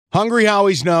Hungry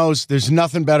Howie's knows there's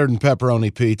nothing better than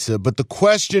pepperoni pizza, but the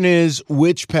question is,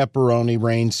 which pepperoni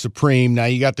reigns supreme? Now,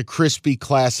 you got the crispy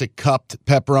classic cupped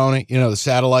pepperoni, the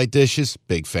satellite dishes,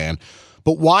 big fan.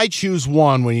 But why choose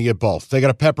one when you get both? They got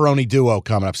a pepperoni duo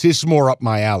coming up. See, this is more up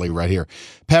my alley right here.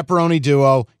 Pepperoni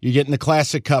duo, you're getting the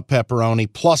classic cup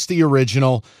pepperoni, plus the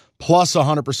original, plus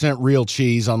 100% real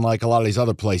cheese, unlike a lot of these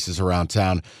other places around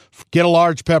town. Get a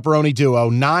large pepperoni duo,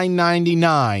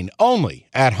 $9.99, only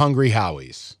at Hungry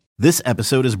Howie's. This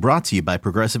episode is brought to you by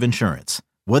Progressive Insurance.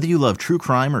 Whether you love true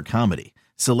crime or comedy,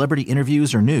 celebrity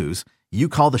interviews or news, you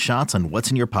call the shots on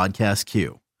what's in your podcast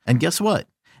queue. And guess what?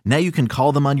 Now you can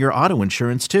call them on your auto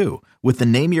insurance too with the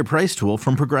Name Your Price tool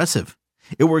from Progressive.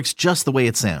 It works just the way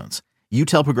it sounds. You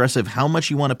tell Progressive how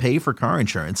much you want to pay for car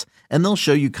insurance, and they'll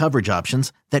show you coverage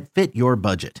options that fit your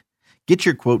budget. Get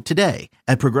your quote today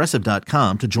at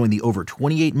Progressive.com to join the over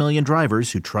 28 million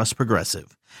drivers who trust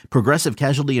Progressive. Progressive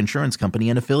Casualty Insurance Company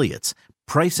and Affiliates.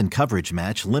 Price and coverage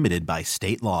match limited by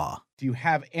state law. Do you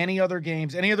have any other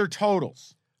games, any other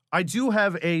totals? I do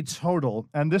have a total,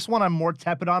 and this one I'm more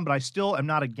tepid on, but I still am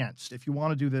not against. If you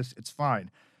want to do this, it's fine.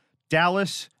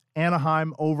 Dallas,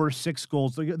 Anaheim over 6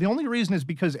 goals. The only reason is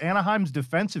because Anaheim's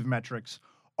defensive metrics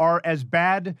are as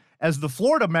bad as the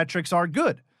Florida metrics are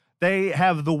good. They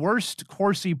have the worst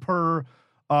Corsi per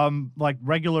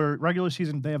regular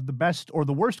season. They have the best or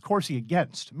the worst Corsi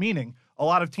against, meaning a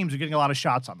lot of teams are getting a lot of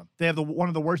shots on them. They have one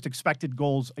of the worst expected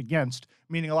goals against,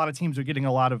 meaning a lot of teams are getting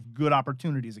a lot of good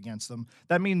opportunities against them.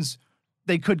 That means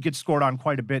they could get scored on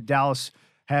quite a bit. Dallas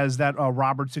has that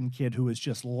Robertson kid who is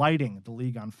just lighting the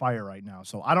league on fire right now.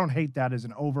 So I don't hate that as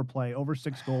an overplay, over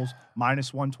 6 goals,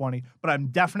 minus 120, but I'm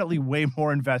definitely way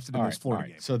more invested in this Florida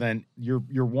game. So then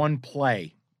your one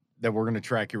play that we're going to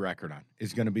track your record on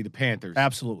is going to be the Panthers.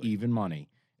 Absolutely. Even money.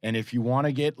 And if you want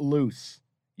to get loose,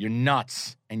 you're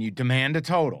nuts, and you demand a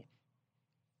total,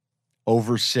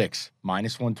 over 6,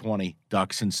 minus 120,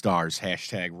 Ducks and Stars,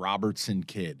 hashtag Robertson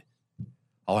Kid.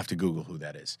 I'll have to Google who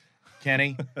that is.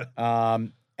 Kenny,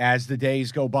 as the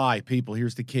days go by, people,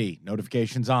 here's the key.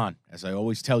 Notifications on. As I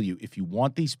always tell you, if you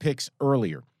want these picks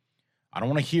earlier, I don't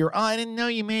want to hear, I didn't know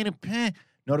you made a pick.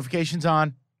 Notifications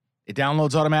on. It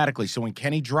downloads automatically. So when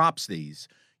Kenny drops these,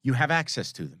 you have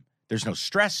access to them. There's no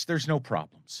stress. There's no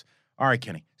problems. All right,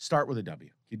 Kenny, start with a W.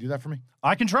 Can you do that for me?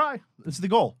 I can try. That's the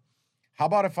goal. How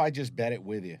about if I just bet it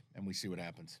with you and we see what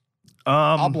happens?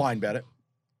 I'll blind bet it.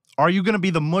 Are you going to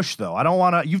be the mush, though? I don't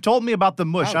want to. You've told me about the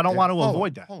mush. I don't want to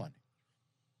avoid that. Hold on.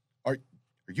 Are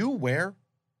you aware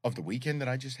of the weekend that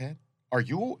I just had? Are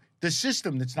you the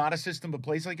system that's not a system but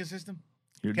plays like a system?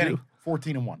 You're Kenny, due.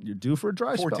 14-1. You're due for a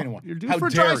dry spell. 14-1. You're due for a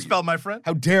dry spell, my friend.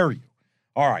 How dare you?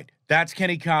 All right. That's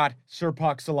Kenny Cott, Sir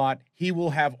Pucks-A-Lot. He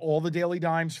will have all the Daily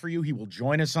Dimes for you. He will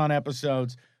join us on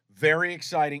episodes. Very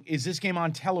exciting. Is this game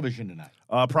on television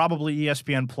tonight? Probably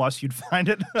ESPN Plus. You'd find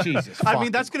it. Jesus. I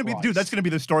mean, that's going to be, dude. That's going to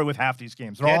be the story with half these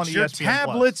games. They're all on Get your ESPN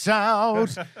tablets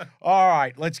out. All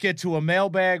right. Let's get to a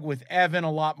mailbag with Evan.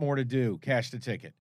 A lot more to do. Cash the ticket.